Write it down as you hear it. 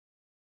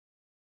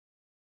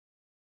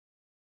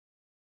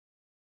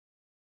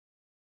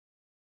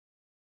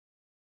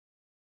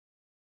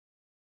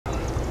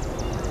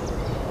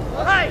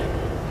Hey!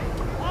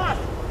 Off!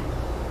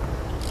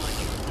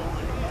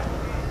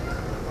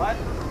 What?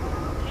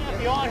 Can't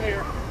be on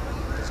here.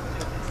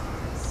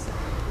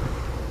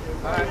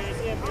 All right.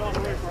 Can't be on the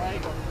roof,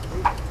 right?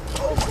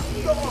 Oh,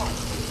 come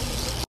on!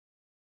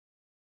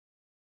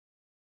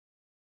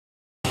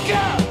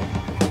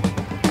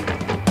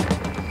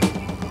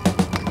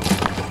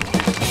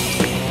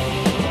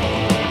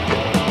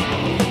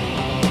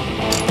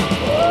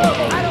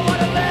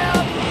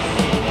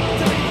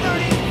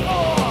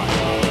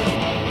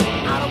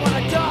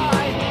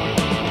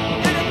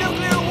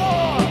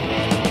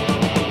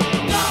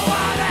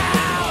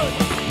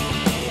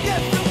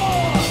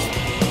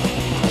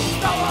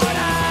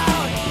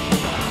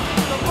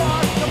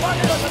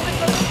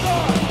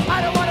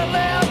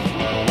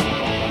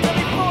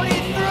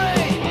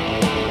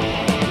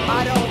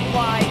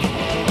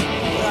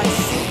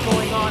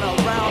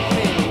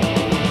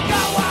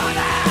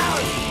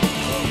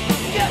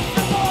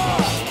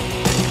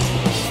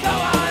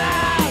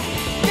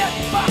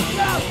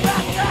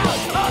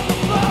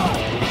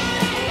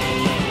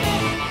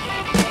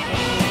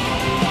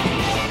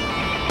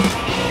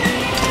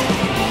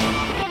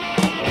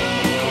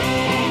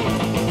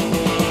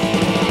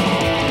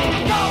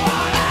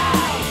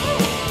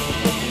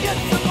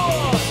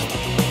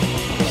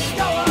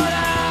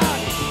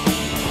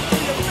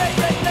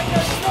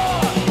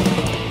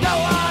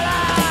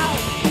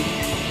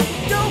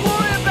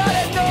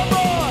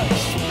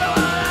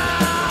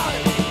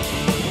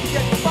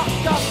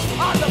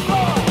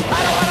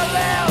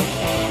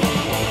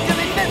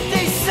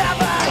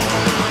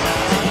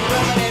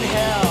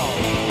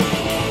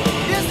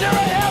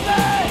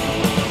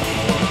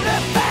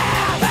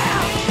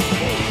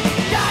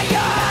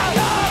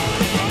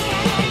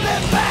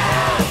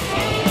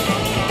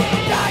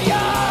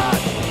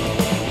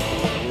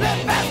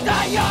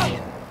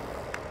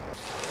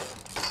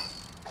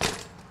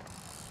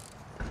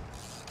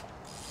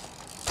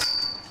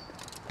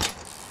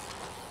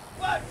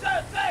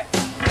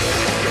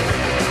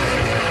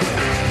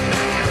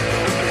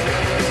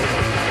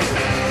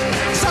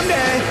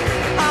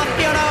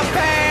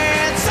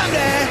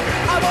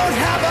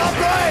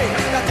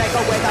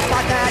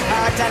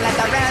 And let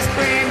the rest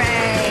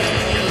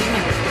remain.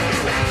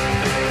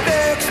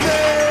 Fix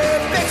me,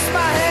 fix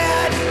my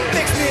head.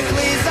 Fix me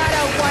please, I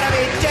don't wanna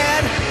be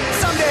dead.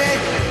 Someday,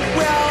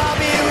 well I'll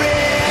be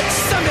rich.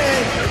 Someday,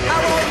 I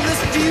won't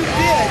listen to you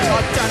bitch.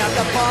 I'll turn up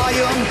the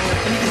volume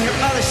and you can hear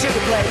other shit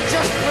we play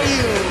just for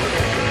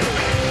you.